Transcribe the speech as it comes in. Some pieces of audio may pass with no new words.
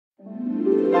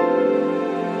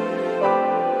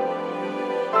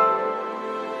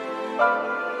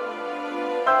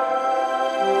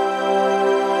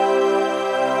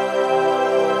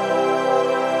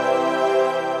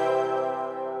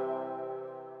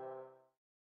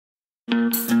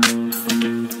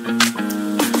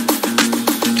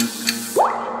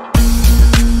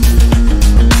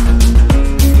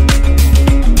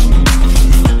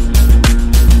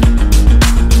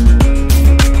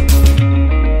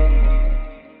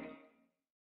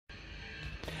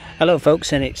Hello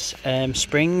folks, and it's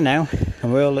spring now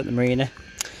and we're all at the marina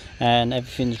and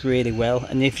everything's really well,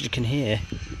 and if you can hear,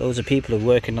 loads of people are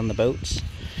working on the boats,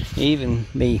 even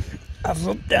me. I've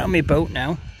rubbed down my boat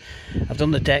now. I've done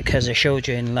the deck as I showed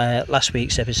you in last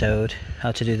week's episode,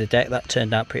 how to do the deck. That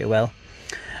turned out pretty well,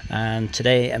 and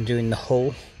today I'm doing the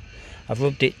hull. I've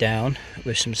rubbed it down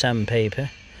with some sandpaper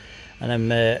and I'm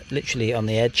literally on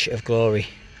the edge of glory.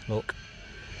 Look,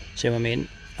 see what I mean?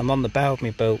 I'm on the bow of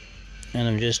my boat and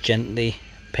I'm just gently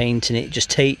painting it. Just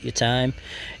take your time.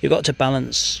 You've got to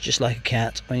balance just like a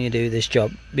cat when you do this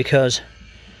job because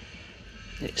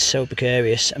it's so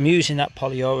precarious. I'm using that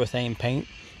polyurethane paint,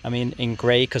 I mean in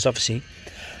grey, because obviously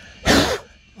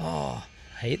oh,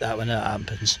 I hate that when that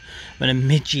happens, when a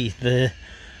midgie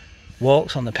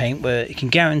walks on the paint, where you can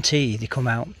guarantee they come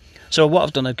out. So what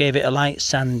I've done, I gave it a light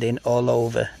sanding all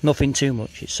over, nothing too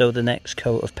much, so the next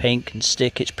coat of paint can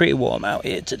stick. It's pretty warm out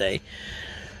here today,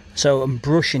 so I'm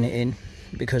brushing it in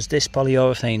because this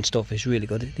polyurethane stuff is really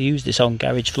good. They use this on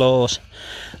garage floors.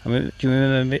 Do you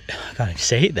remember? I can't even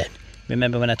say it then.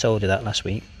 Remember when I told you that last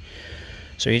week?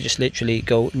 So you just literally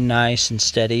go nice and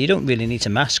steady. You don't really need to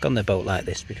mask on the boat like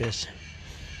this because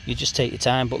you just take your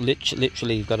time, but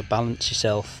literally you've got to balance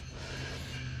yourself.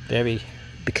 Very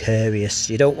precarious.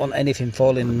 You don't want anything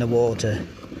falling in the water.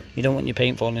 You don't want your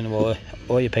paint falling in the water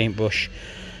or your paintbrush.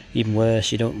 Even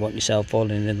worse, you don't want yourself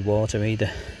falling in the water either,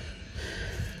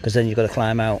 because then you've got to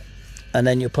climb out and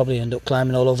then you'll probably end up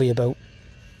climbing all over your boat.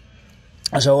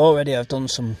 So already I've done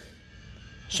some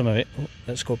of it.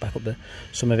 Let's go back up there.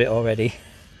 Some of it already.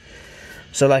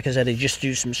 So like I said, I just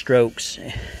do some strokes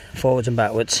forwards and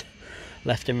backwards,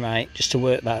 left and right, just to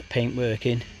work that paint work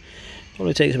in.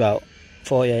 Probably takes about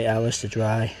 48 hours to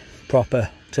dry proper,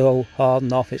 to all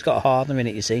harden off. It's got a hardener in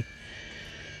it, you see.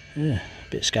 Yeah, a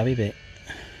bit scabby bit.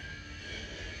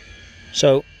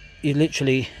 So you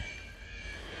literally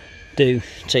do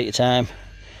take your time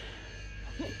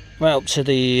right up to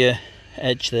the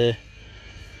edge there.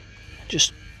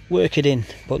 Just work it in,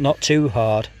 but not too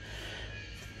hard,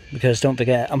 because don't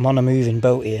forget, I'm on a moving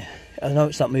boat here. I know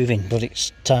it's not moving, but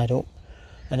it's tied up,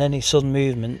 and any sudden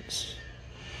movements,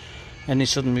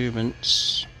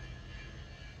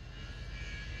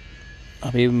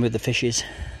 I'll be even with the fishes.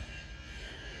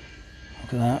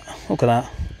 Look at that, look at that.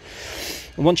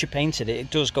 And once you painted it, it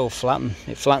does go flatten.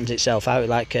 It flattens itself out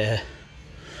like a...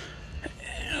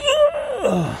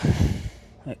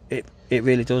 It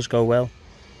really does go well.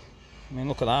 I mean,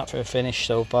 look at that for a finish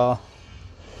so far.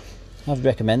 I'd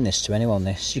recommend this to anyone.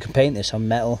 This, you can paint this on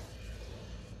metal,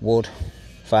 wood,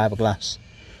 fiberglass,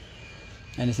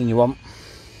 anything you want.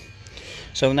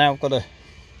 So now I've got to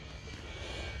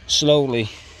slowly,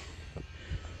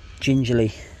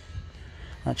 gingerly,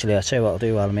 actually I'll tell you what I'll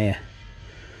do while I'm here.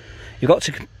 You've got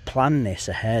to plan this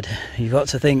ahead. You've got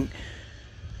to think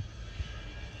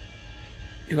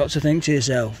to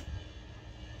yourself,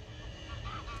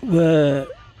 where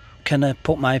can I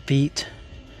put my feet?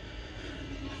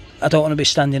 I don't want to be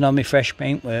standing on my fresh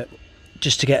paintwork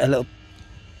just to get a little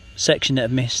section that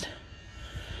I've missed.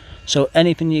 So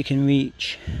anything you can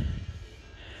reach,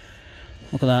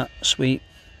 look at that, sweet.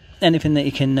 Anything that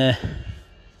you can, little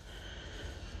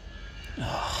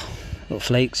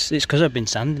flakes. It's because I've been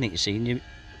sanding it, you see.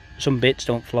 Some bits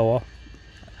don't flow off.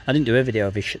 I didn't do a video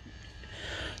of it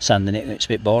sanding it, it's a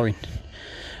bit boring.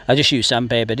 I just used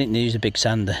sandpaper, I didn't use a big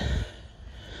sander.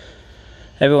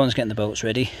 Everyone's getting the boats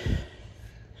ready,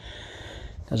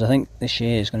 because I think this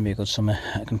year is going to be a good summer.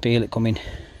 I can feel it coming.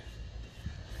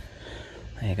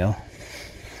 There you go.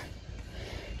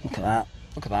 Look at that,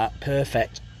 look at that,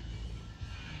 perfect.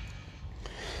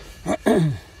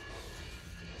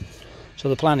 So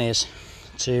the plan is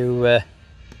to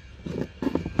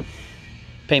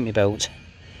paint my boat,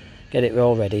 get it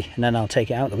all ready, and then I'll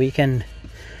take it out the weekend.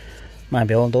 Might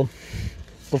be all done.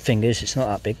 Good thing is, it's not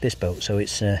that big, this boat, so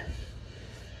it's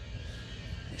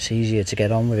easier to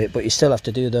get on with it, but you still have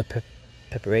to do the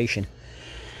preparation.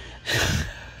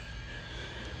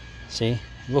 See,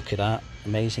 look at that,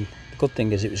 amazing. The good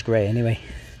thing is it was grey anyway.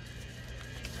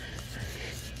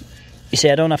 You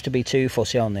see, I don't have to be too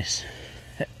fussy on this.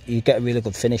 You get a really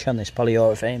good finish on this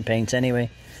polyurethane paint anyway.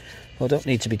 Well, don't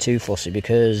need to be too fussy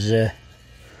because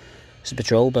it's a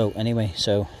patrol boat anyway,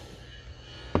 so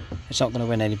it's not going to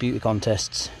win any beauty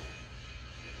contests.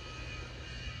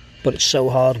 But it's so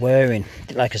hard wearing.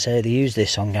 Like I say, they use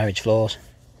this on garage floors.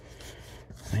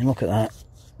 I mean, look at that.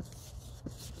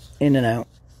 In and out.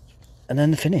 And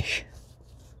then the finish.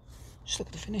 Just look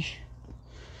at the finish.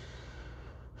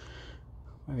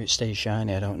 Maybe it stays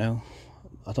shiny, I don't know.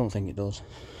 I don't think it does.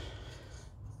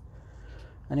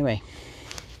 Anyway,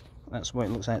 that's what it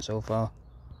looks like so far.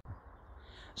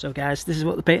 So guys, this is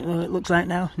what the paint looks like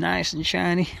now. Nice and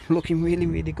shiny, looking really,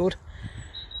 really good.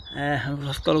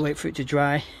 I've got to wait for it to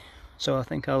dry, so I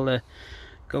think I'll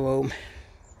go home.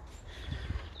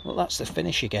 Well, that's the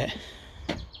finish you get.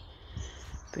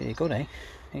 Pretty good, eh?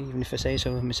 Even if I say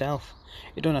so myself.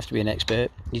 You don't have to be an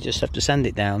expert, you just have to sand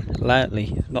it down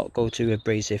lightly, not go too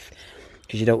abrasive,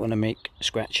 because you don't want to make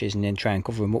scratches and then try and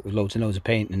cover them up with loads and loads of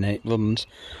paint and it runs.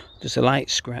 Just a light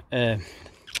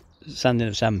sanding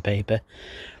of sandpaper,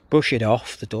 brush it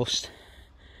off the dust,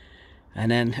 and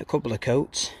then a couple of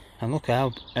coats, and look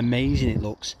how amazing it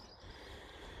looks.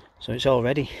 So it's all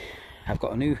ready. I've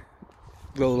got a new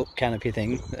roll-up canopy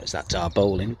thing, that's our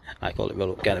bowling, I call it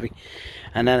roll-up canopy,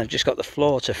 and then I've just got the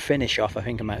floor to finish off. I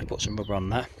think I might put some rubber on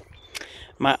that,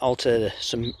 might alter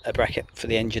a bracket for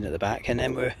the engine at the back, and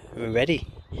then we're ready.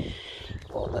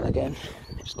 But then again,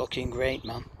 it's looking great,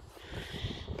 man,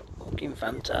 looking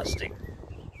fantastic.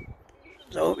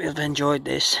 So I hope you've enjoyed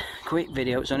this quick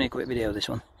video. It's only a quick video, this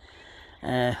one.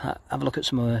 Have a look at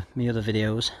some of my other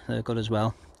videos, they're good as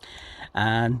well,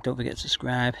 and don't forget to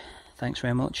subscribe. Thanks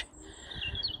very much.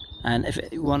 And if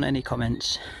you want any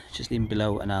comments, just leave them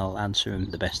below and I'll answer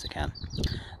them the best I can.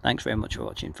 Thanks very much for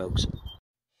watching, folks.